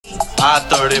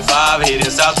I-35 heading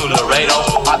south to Laredo.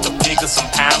 About to pick up some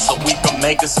pounds so we can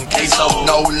make us some queso.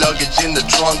 No luggage in the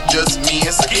trunk, just me and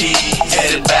some keys.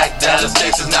 Headed back Dallas,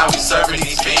 Texas, now we serving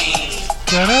these fiends.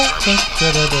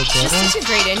 Just such a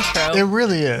great intro. It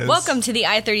really is. Welcome to the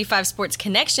I-35 Sports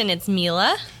Connection. It's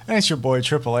Mila. And it's your boy,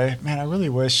 AAA. Man, I really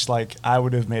wish, I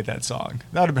would have made that song.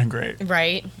 That would have been great.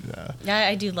 Right? Yeah.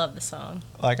 I do love the song.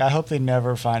 I hope they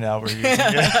never find out we're using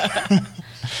it.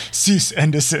 Cease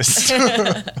and desist.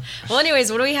 Well,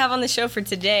 anyways, what do we have on the show for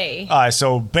today? All right,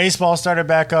 so baseball started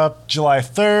back up July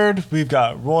 3rd. We've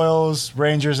got Royals,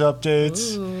 Rangers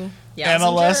updates. Ooh.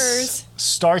 MLS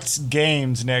starts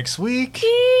games next week.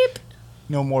 Beep.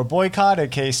 No more boycott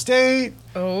at K-State.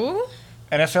 Oh.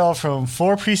 NFL from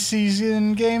 4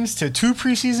 preseason games to 2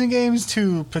 preseason games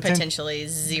to potentially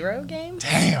 0 games.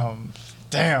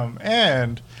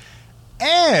 Damn.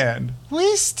 And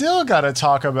we still got to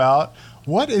talk about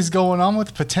what is going on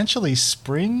with potentially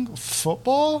spring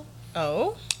football.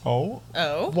 Oh.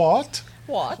 What?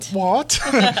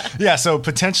 Yeah, so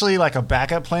potentially a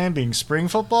backup plan being spring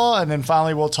football. And then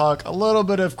finally we'll talk a little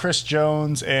bit of Chris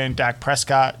Jones and Dak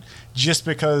Prescott just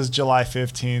because July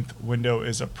 15th window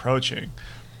is approaching.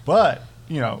 But,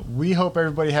 we hope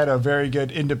everybody had a very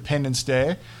good Independence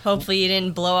Day. Hopefully you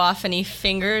didn't blow off any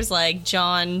fingers like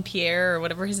John Pierre or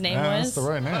whatever his name was. That's the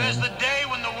right name. But as the day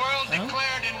when the world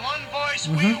declared in one voice,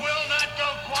 we will not go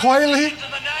quietly into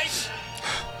the night.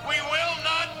 We will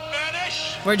not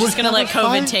vanish. We're just going to let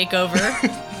COVID take over. We're going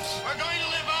to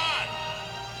live on.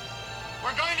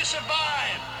 We're going to survive.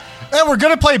 And we're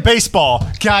going to play baseball.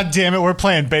 God damn it, we're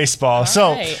playing baseball.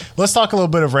 Right. Let's talk a little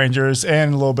bit of Rangers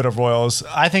and a little bit of Royals.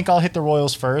 I think I'll hit the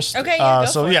Royals first. Okay, yeah,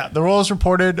 go for it. The Royals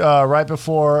reported right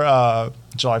before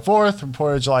July 4th,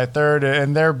 reported July 3rd,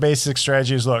 and their basic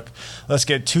strategy is, look, let's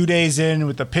get 2 days in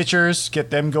with the pitchers, get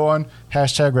them going.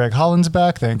 Hashtag Greg Holland's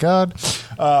back, thank God.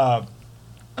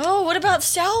 Oh, what about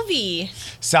Salvi?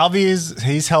 Salvi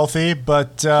he's healthy,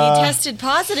 but... he tested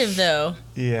positive, though.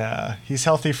 Yeah, he's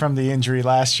healthy from the injury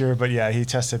last year, but yeah, he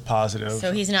tested positive.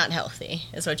 So he's not healthy,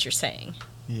 is what you're saying.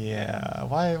 Yeah,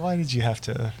 why did you have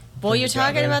to... Well, you're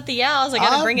talking about the Owls. I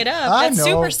got to bring it up. That's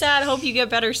super sad. Hope you get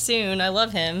better soon. I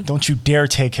love him. Don't you dare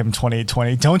take him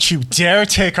 2020. Don't you dare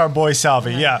take our boy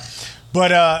Salvi. Yeah.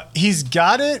 But he's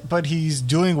got it, but he's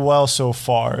doing well so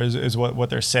far is what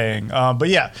they're saying. But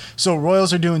yeah, so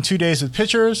Royals are doing 2 days with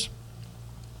pitchers.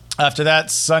 After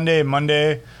that, Sunday and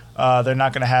Monday, they're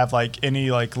not going to have any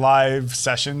live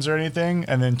sessions or anything.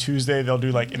 And then Tuesday, they'll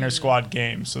do inter-squad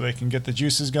games so they can get the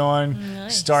juices going,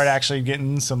 Nice. Start actually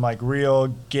getting some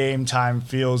real game time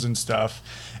feels and stuff.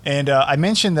 And I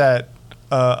mentioned that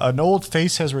an old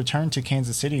face has returned to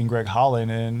Kansas City in Greg Holland.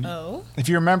 And if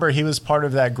you remember, he was part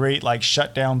of that great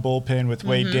shutdown bullpen with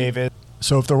Wade Davis.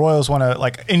 So if the Royals want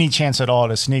to any chance at all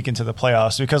to sneak into the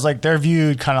playoffs, because they're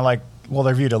viewed kind of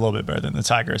they're viewed a little bit better than the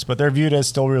Tigers, but they're viewed as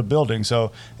still rebuilding.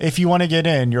 So if you want to get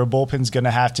in, your bullpen's going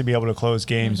to have to be able to close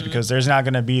games because there's not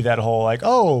going to be that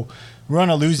whole run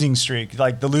a losing streak.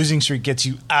 The losing streak gets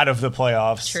you out of the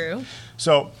playoffs. True.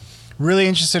 So really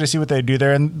interested to see what they do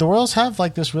there. And the Royals have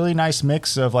this really nice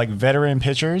mix of veteran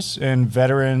pitchers and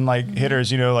veteran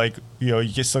hitters.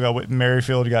 You still got Whit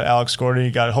Merrifield, you got Alex Gordon,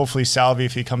 you got hopefully Salvi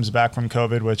if he comes back from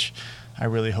COVID, which I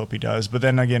really hope he does. But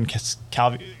then again,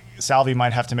 Salvi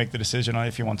might have to make the decision on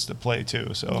if he wants to play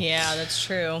too. So yeah, that's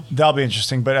true. That'll be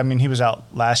interesting. But he was out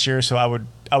last year, so I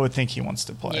would think he wants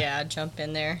to play. Yeah, jump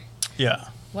in there. Yeah.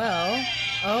 Well,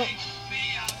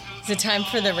 is it time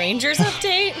for the Rangers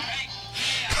update?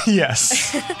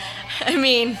 Yes. I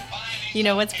mean,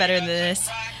 what's better than this?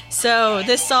 So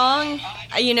this song,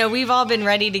 we've all been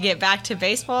ready to get back to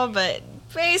baseball, but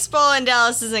baseball in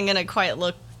Dallas isn't going to quite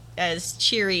look as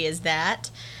cheery as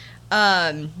that.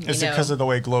 Is it because of the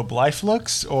way Globe Life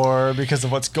looks, or because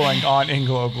of what's going on in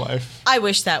Globe Life? I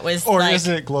wish that was. Or is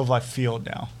it Globe Life Field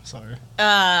now? Sorry.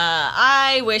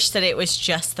 I wish that it was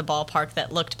just the ballpark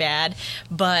that looked bad,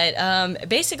 but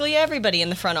basically everybody in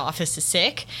the front office is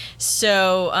sick,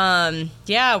 so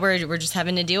yeah, we're just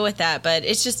having to deal with that. But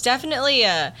it's just definitely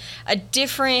a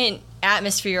different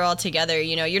atmosphere altogether.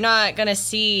 You're not gonna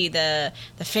see the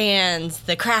fans,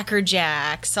 the Cracker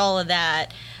Jacks, all of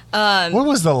that. When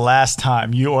was the last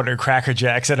time you ordered Cracker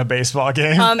Jacks at a baseball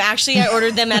game? Actually, I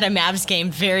ordered them at a Mavs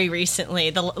game very recently,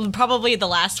 probably the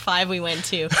last 5 we went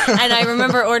to. And I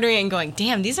remember ordering it and going,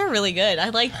 damn, these are really good. I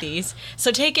like these.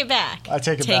 So take it back. I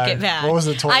take it back. What was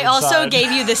the toilet I also side?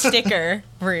 gave you the sticker.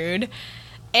 Rude.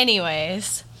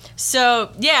 Anyways.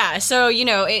 So, yeah. So,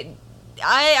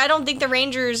 I don't think the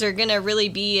Rangers are going to really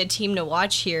be a team to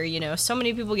watch here. So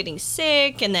many people getting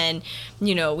sick. And then,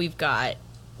 we've got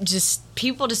just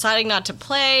people deciding not to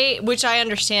play, which I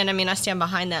understand. I mean, I stand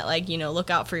behind that, like, look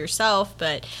out for yourself,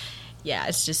 but yeah,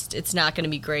 it's not going to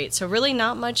be great. So really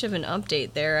not much of an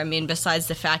update there. I mean, besides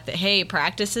the fact that, hey,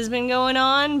 practice has been going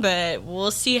on, but we'll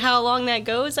see how long that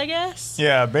goes, I guess.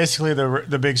 Yeah, basically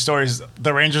the big story is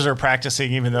the Rangers are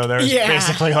practicing even though there's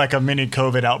basically like a mini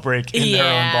COVID outbreak in their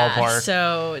own ballpark.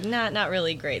 So not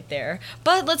really great there.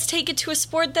 But let's take it to a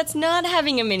sport that's not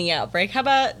having a mini outbreak. How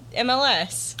about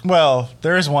MLS? Well,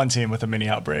 there is one team with a mini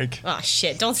outbreak. Oh,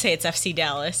 shit. Don't say it's FC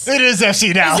Dallas. It is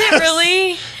FC Dallas. Is it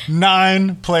really?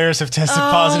 9 players have tested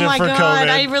positive for COVID. Oh, my God.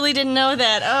 I really didn't know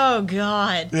that. Oh,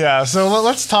 God. Yeah, so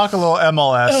let's talk a little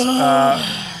MLS.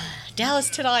 Dallas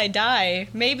till I die.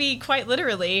 Maybe quite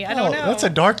literally. I don't know. That's a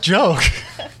dark joke.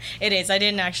 It is. I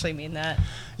didn't actually mean that.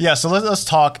 Yeah, so let's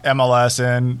talk MLS,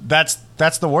 and that's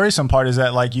the worrisome part is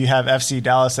that, like, you have FC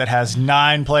Dallas that has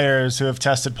 9 players who have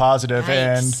tested positive,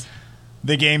 and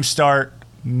the games start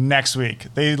next week.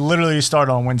 They literally start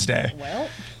on Wednesday. Well.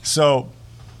 So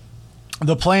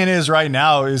the plan is right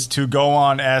now is to go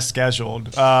on as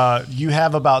scheduled. You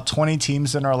have about 20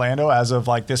 teams in Orlando as of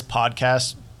like this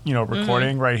podcast,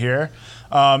 recording right here.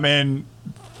 And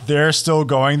they're still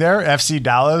going there. FC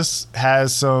Dallas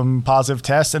has some positive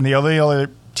tests, and the only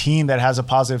other team that has a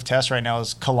positive test right now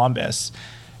is Columbus.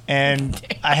 And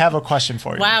I have a question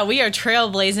for you. Wow, we are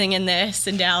trailblazing in this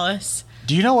in Dallas.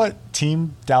 Do you know what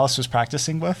team Dallas was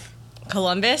practicing with?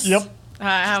 Columbus? Yep.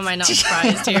 How am I not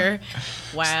surprised here?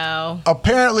 Wow.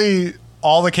 Apparently,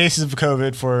 all the cases of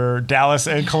COVID for Dallas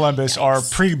and Columbus are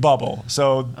pre-bubble.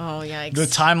 So yikes. The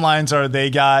timelines are they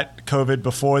got COVID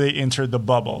before they entered the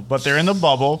bubble. But they're in the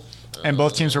bubble, and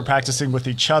both teams were practicing with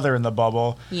each other in the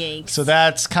bubble. Yikes. So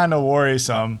that's kind of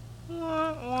worrisome.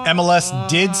 MLS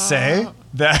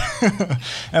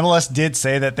did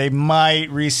say that they might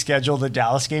reschedule the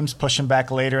Dallas games, push them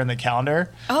back later in the calendar.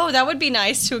 Oh, that would be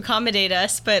nice to accommodate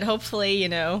us, but hopefully,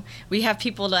 we have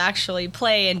people to actually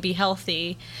play and be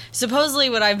healthy. Supposedly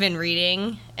what I've been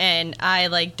reading, and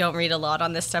I don't read a lot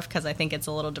on this stuff because I think it's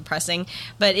a little depressing,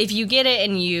 but if you get it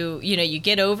and you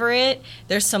get over it,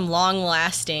 there's some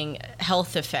long-lasting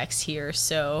health effects here.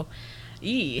 So,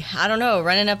 I don't know,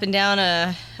 running up and down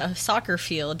a soccer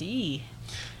field,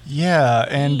 Yeah,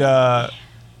 and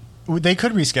they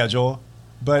could reschedule,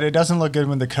 but it doesn't look good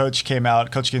when the coach came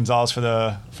out. Coach Gonzalez for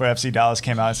FC Dallas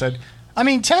came out and said, I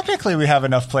mean, technically we have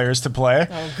enough players to play.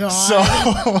 Oh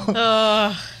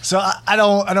God. So I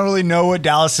don't really know what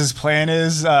Dallas's plan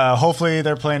is. Hopefully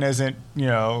their plan isn't,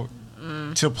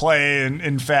 to play. And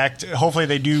in fact, hopefully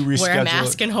they do reschedule. Wear a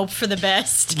mask and hope for the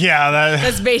best. Yeah,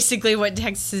 that's basically what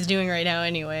Texas is doing right now,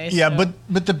 anyway. Yeah,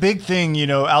 but the big thing,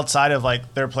 outside of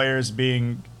their players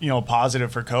being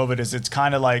positive for COVID, is it's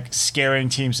kind of like scaring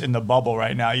teams in the bubble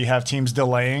right now. You have teams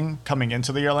delaying coming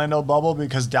into the Orlando bubble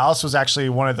because Dallas was actually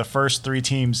one of the first 3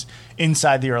 teams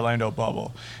inside the Orlando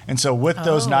bubble, and so with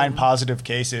those 9 positive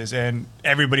cases and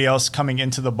everybody else coming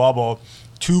into the bubble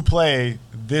to play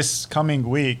this coming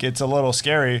week, it's a little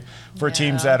scary for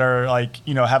teams that are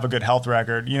have a good health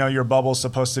record. Your bubble's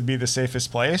supposed to be the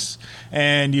safest place,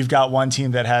 and you've got one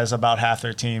team that has about half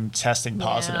their team testing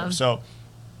positive. So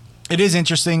it is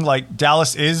interesting.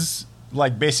 Dallas is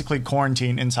basically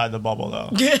quarantined inside the bubble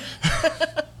though.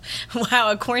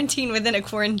 Wow, a quarantine within a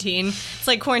quarantine. It's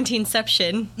like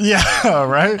quarantineception. Yeah,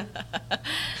 right?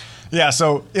 Yeah,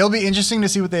 so it'll be interesting to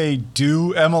see what they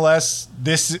do. MLS,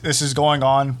 this is going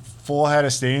on full head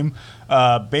of steam.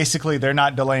 Basically, they're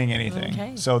not delaying anything.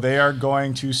 Okay. So they are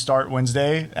going to start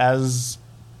Wednesday as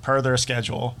per their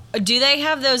schedule. Do they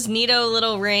have those neato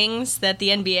little rings that the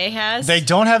NBA has? They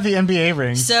don't have the NBA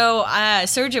rings. So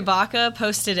Serge Ibaka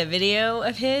posted a video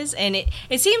of his, and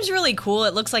it seems really cool.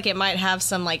 It looks like it might have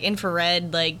some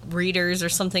infrared readers or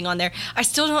something on there. I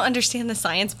still don't understand the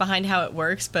science behind how it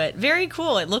works, but very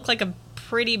cool. It looked like a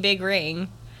pretty big ring.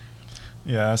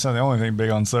 Yeah, that's not the only thing big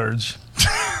on Serge.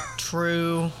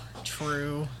 True.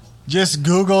 Just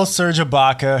Google Serge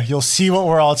Ibaka. You'll see what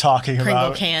we're all talking Pringle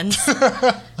about. Cans.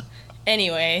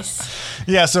 Anyways.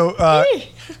 Yeah, so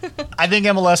I think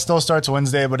MLS still starts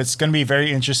Wednesday, but it's going to be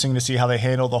very interesting to see how they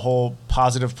handle the whole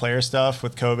positive player stuff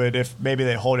with COVID. If maybe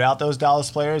they hold out those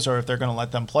Dallas players, or if they're going to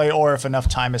let them play, or if enough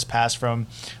time has passed from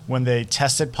when they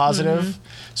tested positive.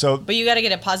 But you got to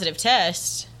get a positive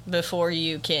test before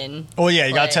you can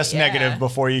you got to test negative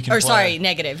before you can play. Sorry,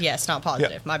 negative. Yes, not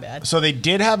positive. Yeah. My bad. So they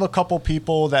did have a couple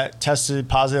people that tested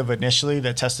positive initially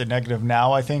that tested negative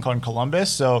now, I think, on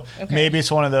Columbus. So maybe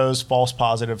it's one of those false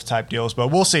positive type deals, but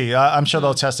we'll see. I'm sure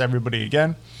they'll test everybody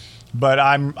again. But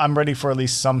I'm ready for at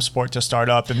least some sport to start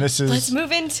up, and this is. Let's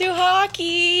move into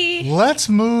hockey. Let's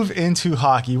move into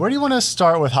hockey. Where do you want to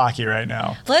start with hockey right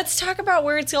now? Let's talk about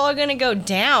where it's all going to go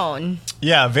down.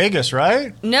 Yeah, Vegas,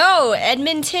 right? No,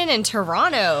 Edmonton and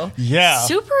Toronto. Yeah.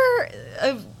 Super.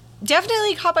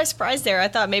 Definitely caught by surprise there. I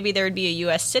thought maybe there would be a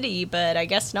U.S. city, but I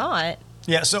guess not.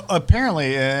 Yeah, so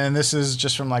apparently, and this is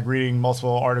just from like reading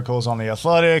multiple articles on The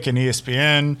Athletic and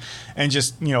ESPN and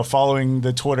just, following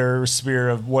the Twitter sphere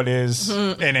of what is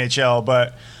NHL,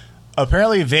 but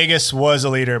apparently Vegas was a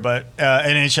leader, but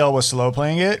NHL was slow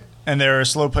playing it, and they were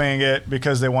slow playing it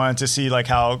because they wanted to see like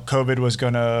how COVID was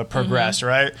going to progress,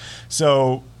 right?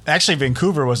 So actually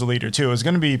Vancouver was a leader too. It was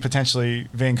going to be potentially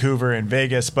Vancouver and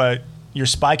Vegas, but you're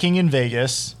spiking in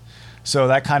Vegas. So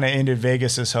that kind of ended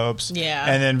Vegas's hopes. Yeah.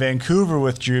 And then Vancouver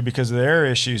withdrew because of their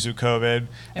issues with COVID.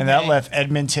 And that left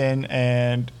Edmonton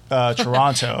and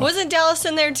Toronto. Wasn't Dallas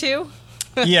in there too?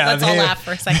 Yeah. Let's all laugh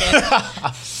for a second.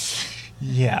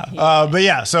 Yeah. But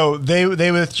yeah, so they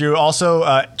withdrew.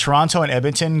 Also, Toronto and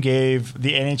Edmonton gave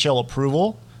the NHL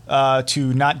approval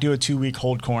to not do a 2-week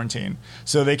hold quarantine.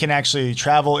 So they can actually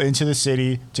travel into the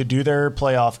city to do their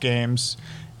playoff games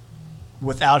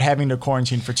without having to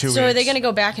quarantine for 2 weeks. So are they going to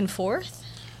go back and forth?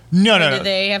 No. Do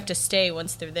they have to stay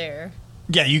once they're there?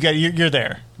 Yeah, you're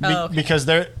there. Okay. Because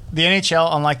the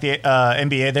NHL, unlike the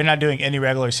NBA, they're not doing any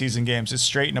regular season games. It's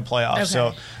straight into playoffs. Okay.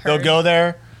 So they'll go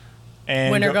there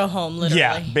and win or go home, literally.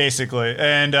 Yeah, basically.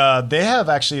 And they have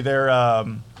actually their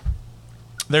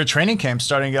training camp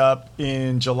starting up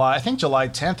in July. I think July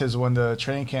 10th is when the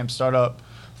training camps start up.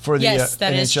 For the yes,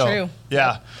 that NHL. is true.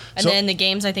 Yeah. And then the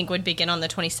games, I think, would begin on the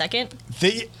 22nd.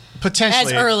 They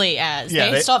potentially. As early as.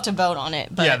 Yeah, they still have to vote on it.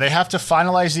 But. Yeah, they have to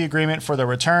finalize the agreement for the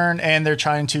return, and they're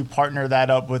trying to partner that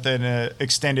up with an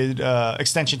extended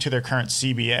extension to their current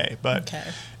CBA. But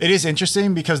it is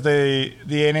interesting because the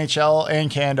NHL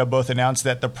and Canada both announced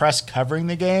that the press covering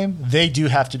the game, they do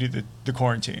have to do the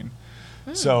quarantine.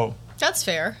 So that's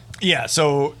fair. Yeah,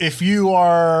 so if you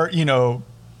are,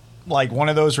 like one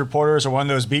of those reporters or one of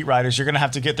those beat writers, you're going to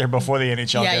have to get there before the NHL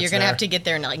gets there. Yeah, you're going to have to get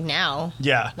there like now.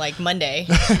 Yeah. Like Monday,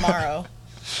 tomorrow.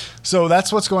 So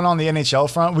that's what's going on the NHL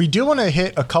front. We do want to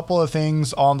hit a couple of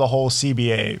things on the whole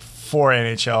CBA for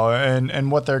NHL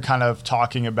and what they're kind of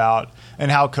talking about and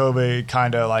how COVID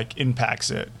kind of like impacts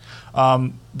it.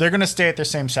 They're going to stay at their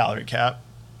same salary cap.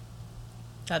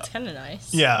 That's kind of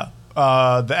nice. Yeah.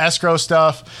 The escrow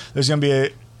stuff, that's going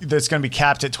to be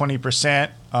capped at 20%,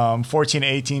 14 to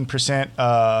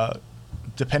 18%,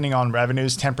 depending on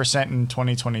revenues, 10% in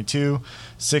 2022,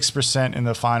 6% in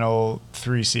the final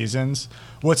 3 seasons.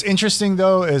 What's interesting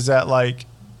though is that like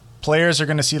players are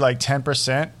going to see like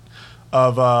 10%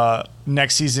 of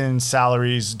next season's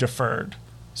salaries deferred.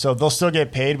 So they'll still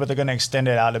get paid, but they're going to extend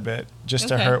it out a bit just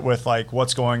to hurt with like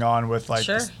what's going on with like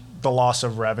the loss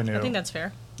of revenue. I think that's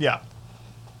fair. Yeah.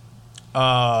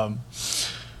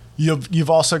 You've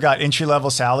also got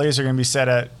entry-level salaries are going to be set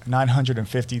at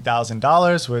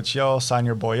 $950,000, which, sign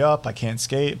your boy up. I can't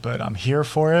skate, but I'm here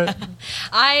for it.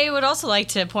 I would also like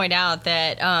to point out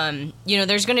that,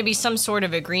 there's going to be some sort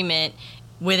of agreement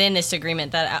within this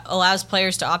agreement that allows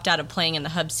players to opt out of playing in the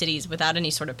hub cities without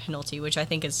any sort of penalty, which I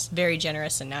think is very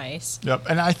generous and nice. Yep,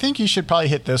 and I think you should probably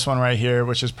hit this one right here,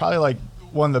 which is probably like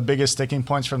one of the biggest sticking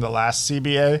points from the last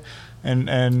CBA. And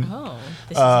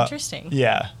this is interesting.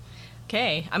 Yeah.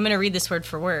 Okay, I'm going to read this word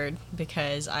for word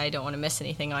because I don't want to miss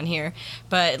anything on here.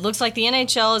 But it looks like the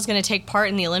NHL is going to take part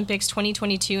in the Olympics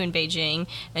 2022 in Beijing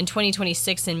and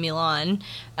 2026 in Milan,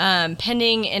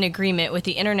 pending an agreement with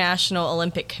the International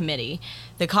Olympic Committee.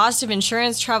 The cost of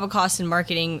insurance, travel costs, and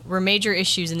marketing were major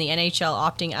issues in the NHL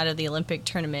opting out of the Olympic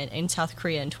tournament in South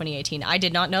Korea in 2018. I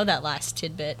did not know that last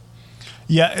tidbit.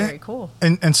 Yeah, very cool.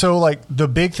 And so like the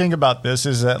big thing about this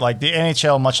is that like the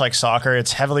NHL, much like soccer,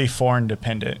 it's heavily foreign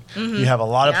dependent. Mm-hmm. You have a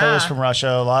lot of players from Russia,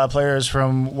 a lot of players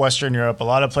from Western Europe, a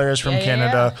lot of players from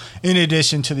Canada, in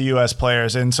addition to the U.S.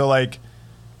 players. And so like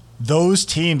those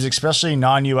teams, especially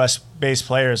non-U.S. based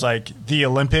players, like the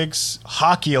Olympics,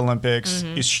 hockey Olympics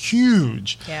is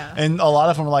huge. Yeah. And a lot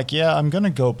of them are like, yeah, I'm going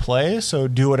to go play, so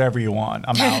do whatever you want.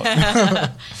 I'm out.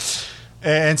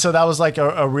 And so that was like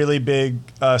a really big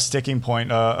sticking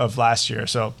point of last year,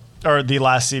 or the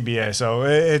last CBA. So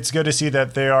it's good to see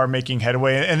that they are making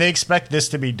headway, and they expect this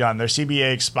to be done. Their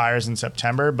CBA expires in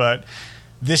September, but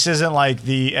this isn't like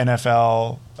the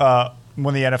NFL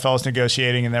when the NFL was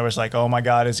negotiating and there was like, oh my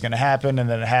God, it's going to happen, and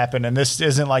then it happened. And this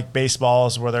isn't like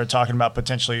baseballs where they're talking about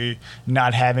potentially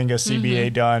not having a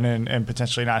CBA done and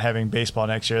potentially not having baseball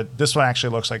next year. This one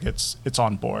actually looks like it's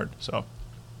on board, so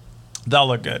that'll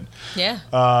look good. Yeah.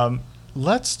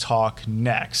 Let's talk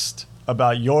next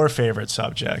about your favorite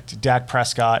subject, Dak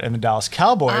Prescott and the Dallas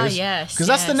Cowboys. Ah, yes. Because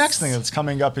that's the next thing that's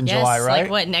coming up in July, right? Like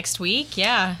what, next week?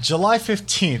 Yeah. July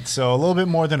 15th, so a little bit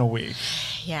more than a week.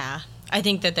 Yeah. I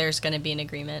think that there's going to be an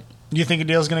agreement. You think a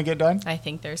deal's going to get done? I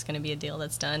think there's going to be a deal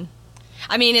that's done.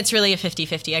 I mean, it's really a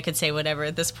 50-50. I could say whatever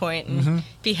at this point and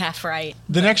be half right.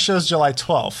 The next show is July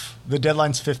 12th. The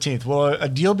deadline's 15th. Will a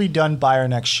deal be done by our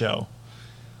next show?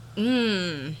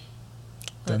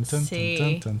 Let's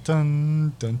see.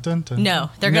 No,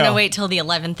 they're going to wait till the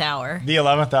 11th hour. The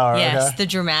 11th hour, yes, okay. The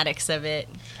dramatics of it,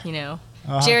 you know.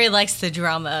 Jerry likes the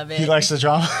drama of it. He likes the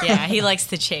drama? Yeah, he likes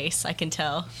the chase, I can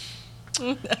tell.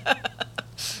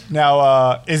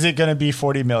 Now, is it going to be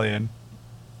 $40 million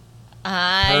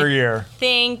per year? I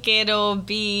think it'll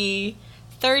be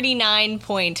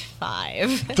 39.5.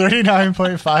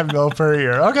 39.5 mil per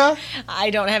year. Okay.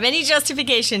 I don't have any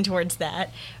justification towards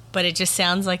that, but it just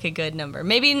sounds like a good number.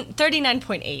 Maybe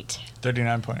 39.8.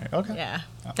 39.8. Okay. Yeah.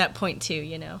 That 0.2,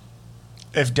 you know.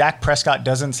 If Dak Prescott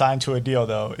doesn't sign to a deal,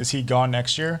 though, is he gone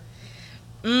next year?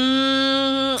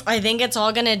 I think it's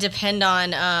all going to depend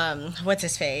on, what's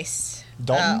his face?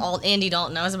 Dalton? Andy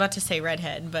Dalton. I was about to say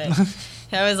redhead, but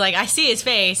I was like, I see his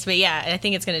face, but yeah, I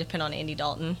think it's going to depend on Andy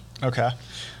Dalton. Okay.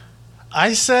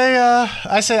 I say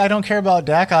I don't care about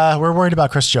Dak. We're worried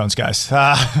about Chris Jones, guys.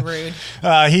 Rude.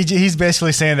 He's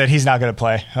basically saying that he's not going to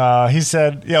play. He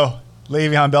said,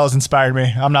 Le'Veon Bell's inspired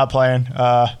me. I'm not playing.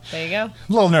 There you go. A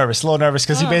little nervous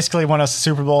because he basically won us a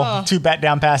Super Bowl, 2 bat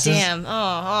down passes. Damn.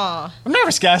 I'm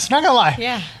nervous, guys. Not going to lie.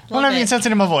 Yeah. I don't have any sense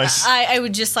in my voice. I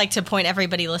would just like to point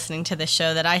everybody listening to this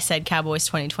show that I said Cowboys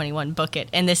 2021, book it.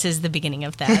 And this is the beginning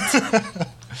of that.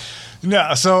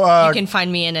 No, so you can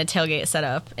find me in a tailgate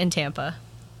setup in Tampa.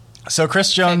 So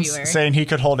Chris Jones February. saying he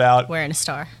could hold out. Wearing a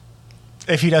star.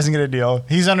 If he doesn't get a deal.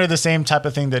 He's under the same type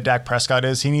of thing that Dak Prescott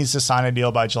is. He needs to sign a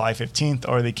deal by July 15th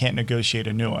or they can't negotiate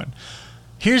a new one.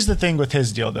 Here's the thing with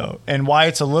his deal, though, and why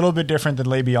it's a little bit different than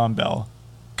Le'Veon Bell.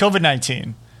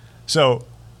 COVID-19. So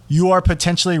you are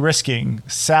potentially risking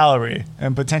salary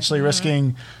and potentially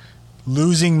risking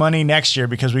losing money next year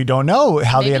because we don't know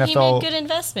how Maybe the NFL... he made good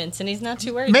investments and he's not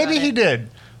too worried Maybe about he it. did.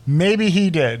 Maybe he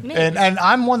did. Maybe. And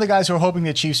I'm one of the guys who are hoping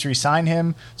the Chiefs re-sign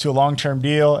him to a long-term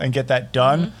deal and get that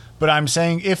done. But I'm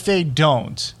saying if they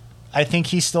don't, I think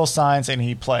he still signs and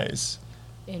he plays.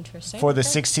 Interesting. For the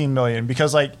 $16 million.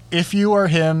 Because, if you are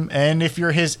him and if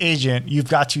you're his agent, you've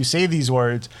got to say these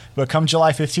words. But come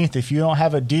July 15th, if you don't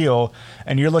have a deal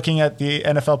and you're looking at the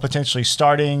NFL potentially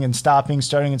starting and stopping,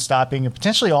 and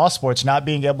potentially all sports not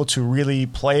being able to really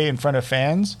play in front of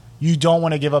fans, you don't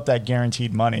want to give up that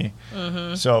guaranteed money.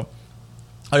 So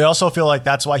I also feel like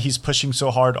that's why he's pushing so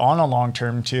hard on a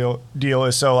long-term deal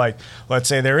is so, let's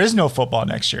say there is no football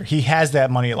next year. He has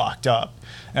that money locked up.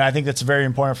 And I think that's very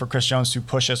important for Chris Jones to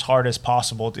push as hard as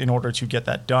possible in order to get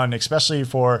that done, especially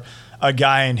for a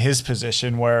guy in his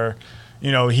position where,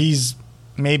 he's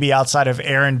maybe outside of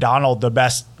Aaron Donald, the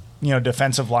best,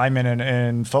 defensive lineman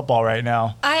in football right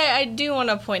now. I do want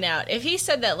to point out, if he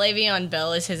said that Le'Veon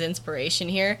Bell is his inspiration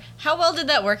here, how well did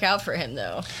that work out for him,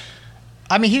 though?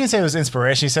 I mean, he didn't say it was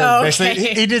inspiration. He said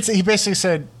basically he basically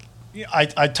said,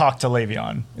 I talked to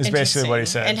Le'Veon, is basically what he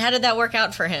said. And how did that work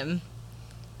out for him?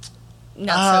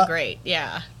 Not so great,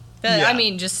 yeah. I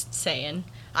mean, just saying.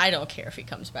 I don't care if he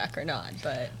comes back or not,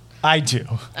 but... I do.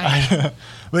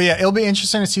 But yeah, it'll be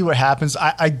interesting to see what happens.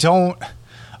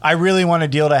 I really want a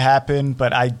deal to happen,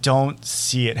 but I don't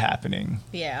see it happening.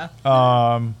 Yeah.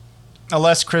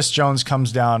 Unless Chris Jones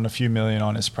comes down a few million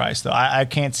on his price, though. I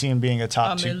can't see him being a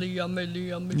top two.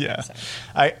 Yeah.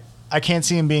 I can't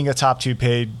see him being a top 2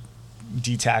 paid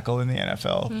D tackle in the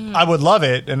NFL. I would love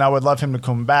it, and I would love him to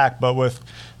come back, but with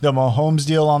the Mahomes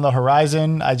deal on the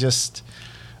horizon, I just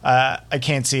I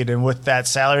can't see it. And with that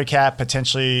salary cap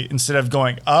potentially, instead of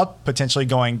going up, potentially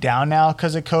going down now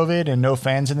because of COVID and no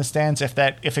fans in the stands, if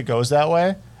it goes that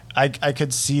way, I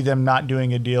could see them not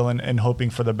doing a deal and hoping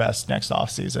for the best next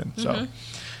offseason. So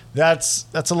that's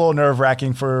a little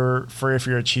nerve-wracking for if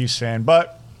you're a Chiefs fan.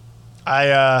 But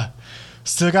I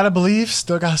still got to believe,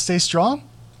 still got to stay strong.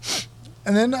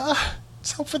 And then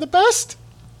let's hope for the best.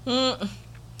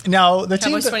 Now, the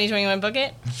Cowboys 2021 book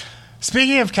it?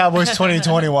 Speaking of Cowboys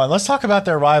 2021, let's talk about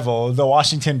their rival, the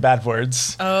Washington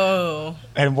Badwards. Oh.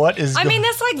 And what is... I mean,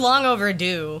 that's long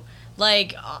overdue.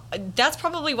 That's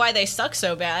probably why they suck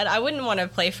so bad. I wouldn't want to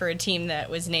play for a team that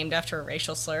was named after a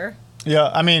racial slur.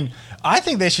 Yeah, I mean, I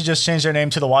think they should just change their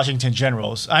name to the Washington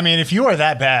Generals. I mean, if you are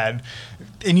that bad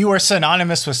and you are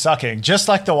synonymous with sucking, just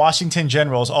like the Washington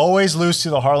Generals always lose to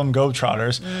the Harlem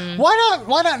Globetrotters,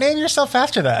 why not name yourself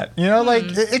after that?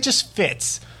 It just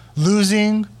fits.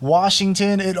 losing,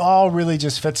 Washington, it all really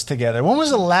just fits together. When was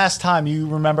the last time you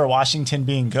remember Washington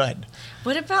being good?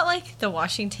 What about like the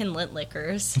Washington lint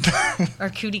lickers or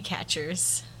cootie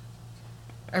catchers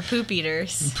or poop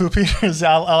eaters? Poop eaters,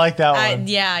 I like that one.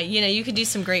 Yeah, you could do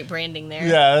some great branding there.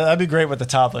 Yeah, that'd be great with the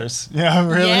toddlers.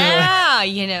 Really.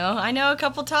 Yeah, I know a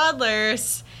couple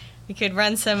toddlers. We could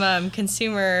run some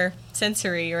consumer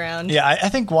sensory around. Yeah, I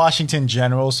think Washington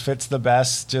Generals fits the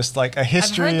best. Just like a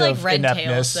history I've heard, of Red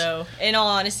ineptness. Tails, though. In all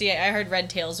honesty, I heard Red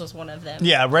Tails was one of them.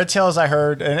 Yeah, Red Tails I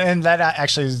heard, and that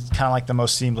actually is kind of like the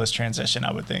most seamless transition,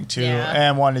 I would think, too. Yeah.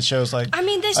 And one that shows like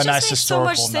this a just nice makes so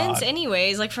much historical sense nod.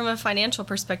 anyways. Like from a financial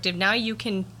perspective, now you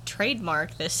can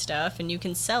trademark this stuff and you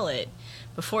can sell it.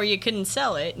 Before you couldn't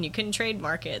sell it and you couldn't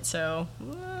trademark it. So,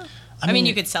 I mean,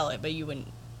 you could sell it, but you wouldn't,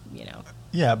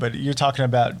 Yeah, but you're talking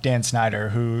about Dan Snyder,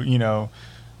 who,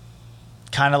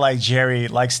 kind of like Jerry,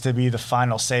 likes to be the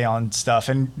final say on stuff.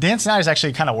 And Dan Snyder's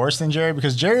actually kind of worse than Jerry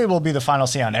because Jerry will be the final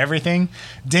say on everything.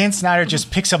 Dan Snyder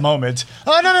just picks a moment.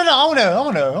 Oh, no, I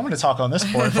want to talk on this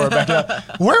point for a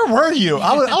back. Where were you?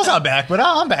 I was not back, but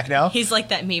I'm back now. He's like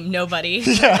that meme, nobody.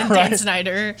 Yeah, right. Dan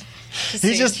Snyder.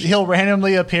 He'll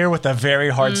randomly appear with a very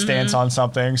hard stance on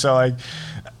something. So like,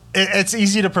 it's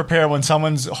easy to prepare when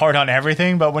someone's hard on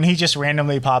everything, but when he just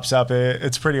randomly pops up,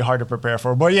 it's pretty hard to prepare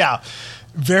for. But yeah,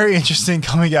 very interesting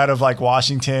coming out of like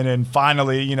Washington, and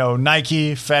finally,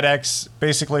 Nike, FedEx,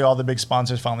 basically all the big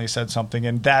sponsors finally said something,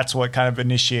 and that's what kind of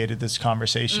initiated this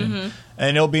conversation.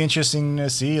 And it'll be interesting to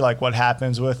see like what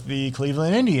happens with the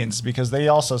Cleveland Indians, because they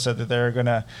also said that they're going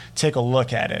to take a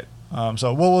look at it.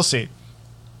 So we'll see.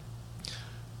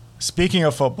 Speaking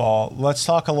of football, let's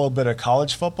talk a little bit of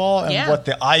college football and what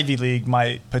the Ivy League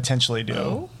might potentially do.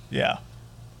 Oh. Yeah.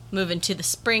 Moving to the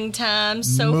springtime,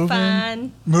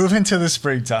 fun. Moving to the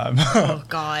springtime. Oh,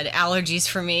 God, allergies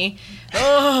for me.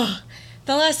 Oh,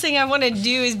 the last thing I want to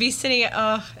do is be sitting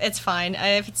it's fine.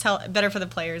 If it's better for the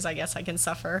players, I guess I can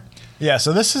suffer. Yeah,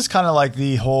 so this is kind of like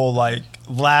the whole like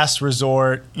last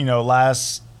resort,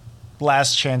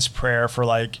 last chance prayer for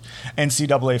like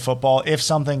NCAA football. If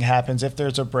something happens, if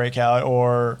there's a breakout,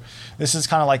 or this is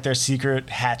kind of like their secret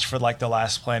hatch for like the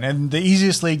last plan. And the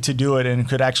easiest league to do it, and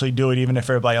could actually do it even if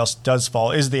everybody else does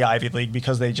fall, is the Ivy League,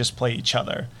 because they just play each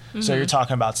other. So you're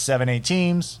talking about 7-8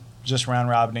 teams just round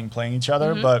robining playing each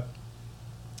other. But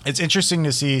it's interesting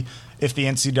to see if the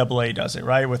NCAA does it,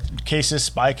 right? With cases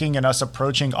spiking and us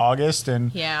approaching August,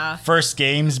 and first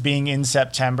games being in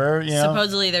September.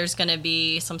 Supposedly there's going to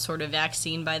be some sort of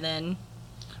vaccine by then.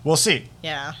 We'll see.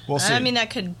 Yeah. We'll see. I mean, that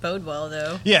could bode well,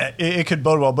 though. Yeah, it could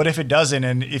bode well. But if it doesn't,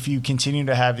 and if you continue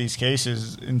to have these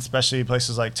cases, and especially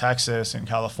places like Texas and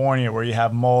California, where you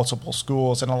have multiple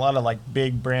schools and a lot of like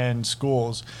big brand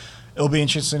schools, it'll be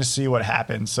interesting to see what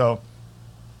happens. So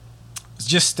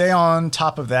just stay on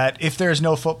top of that. If there's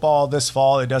no football this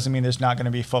fall, it doesn't mean there's not going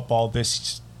to be football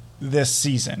this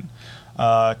season.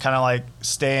 Kind of like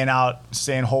staying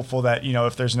hopeful that,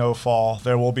 if there's no fall,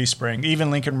 there will be spring. Even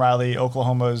Lincoln Riley,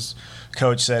 Oklahoma's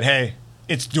coach, said, hey,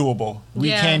 it's doable. We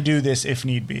can do this if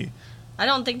need be. I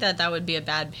don't think that would be a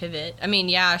bad pivot. I mean,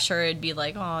 yeah, sure, it'd be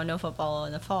like, oh, no football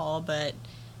in the fall, but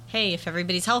hey, if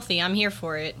everybody's healthy, I'm here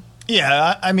for it.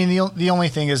 Yeah, I mean, the only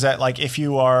thing is that, like, if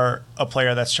you are a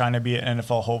player that's trying to be an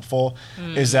NFL hopeful,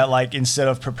 is that, like, instead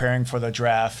of preparing for the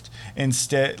draft,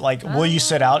 will you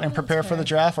sit out and prepare for the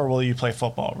draft, or will you play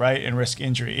football, right, and risk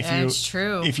injury? That's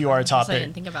true. If you are a top pick. I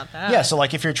didn't think about that. Yeah, so,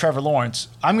 like, if you're Trevor Lawrence,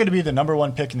 I'm going to be the number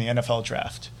one pick in the NFL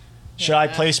draft. Should I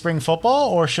play spring football,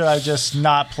 or should I just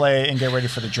not play and get ready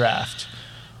for the draft?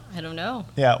 I don't know.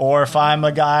 Yeah, or if I'm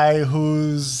a guy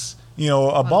who's,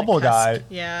 a bubble guy,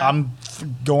 I'm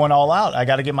going all out. I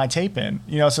got to get my tape in.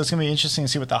 So it's going to be interesting to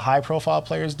see what the high-profile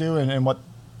players do and what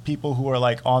people who are,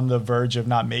 like, on the verge of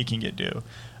not making it do.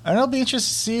 And it'll be interesting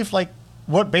to see if, like,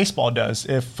 what baseball does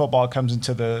if football comes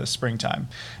into the springtime,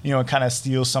 and kind of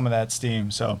steals some of that steam.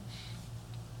 So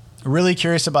really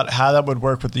curious about how that would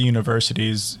work with the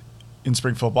universities in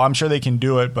spring football. I'm sure they can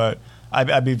do it, but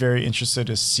I'd be very interested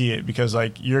to see it, because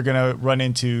like you're going to run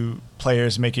into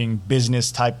players making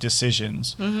business type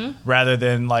decisions rather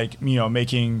than like,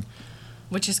 making.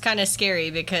 Which is kind of scary,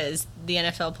 because the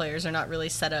NFL players are not really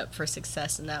set up for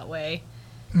success in that way.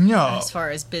 No. As far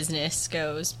as business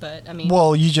goes, but I mean.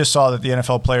 Well, you just saw that the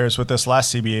NFL players with this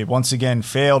last CBA once again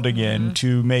failed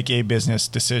to make a business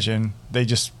decision. They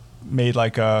just made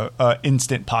like a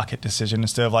instant pocket decision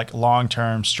instead of like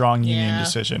long-term strong union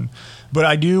decision. But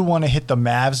I do want to hit the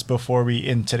Mavs before we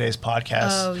end today's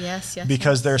podcast. Oh, yes.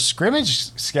 Because their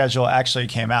scrimmage schedule actually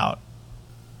came out.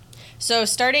 So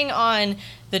starting on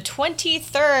The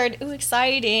 23rd, ooh,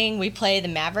 exciting. We play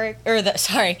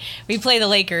the we play the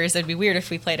Lakers. It'd be weird if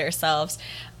we played ourselves.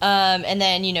 And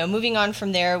then, moving on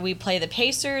from there, we play the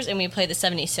Pacers and we play the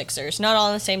 76ers. Not all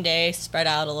on the same day, spread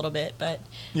out a little bit, but...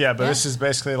 Yeah, but this is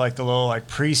basically like the little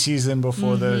preseason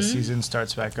before the season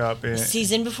starts back up.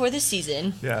 Season before the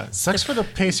season. Yeah, sucks for the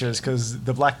Pacers because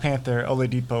the Black Panther,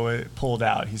 Oladipo, pulled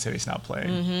out. He said he's not playing.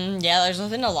 Mm-hmm. Yeah, there's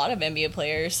been a lot of NBA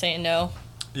players saying no.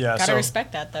 Yeah, Gotta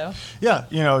respect that, though. Yeah,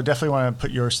 definitely want to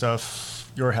put your stuff,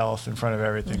 your health in front of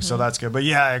everything. So that's good. But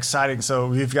yeah, exciting. So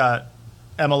we've got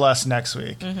MLS next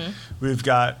week. Mm-hmm. We've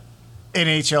got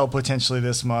NHL potentially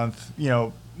this month,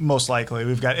 most likely.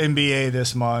 We've got NBA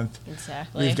this month.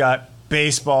 Exactly. We've got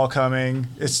baseball coming.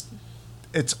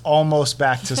 It's almost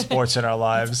back to sports in our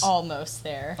lives. It's almost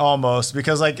there. Almost.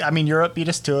 Because, Europe beat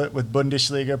us to it with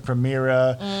Bundesliga,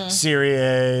 Primera, Serie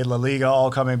A, La Liga all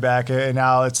coming back. And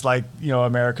now it's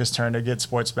America's turn to get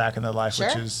sports back in their life,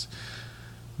 which is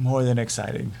more than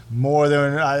exciting. More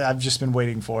than I've just been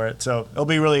waiting for it. So it'll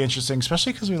be really interesting,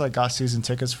 especially because we got season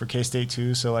tickets for K-State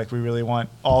too. So we really want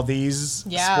all these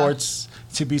sports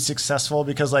to be successful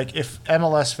because if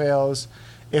MLS fails,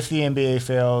 if the NBA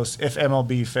fails, if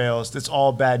MLB fails, it's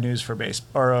all bad news for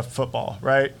football,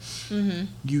 right? Mm-hmm.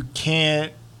 You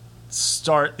can't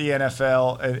start the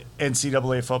NFL and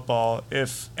NCAA football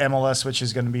if MLS, which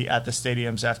is going to be at the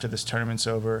stadiums after this tournament's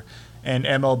over, and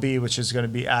MLB, which is going to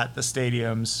be at the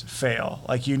stadiums, fail.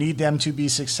 You need them to be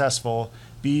successful,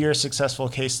 be your successful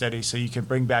case study so you can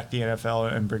bring back the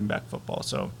NFL and bring back football.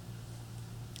 So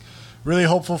really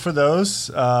hopeful for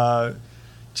those.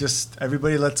 Just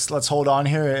everybody, let's hold on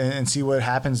here and see what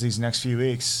happens these next few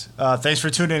weeks. Thanks for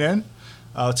tuning in.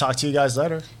 I'll talk to you guys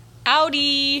later.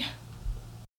 Audi.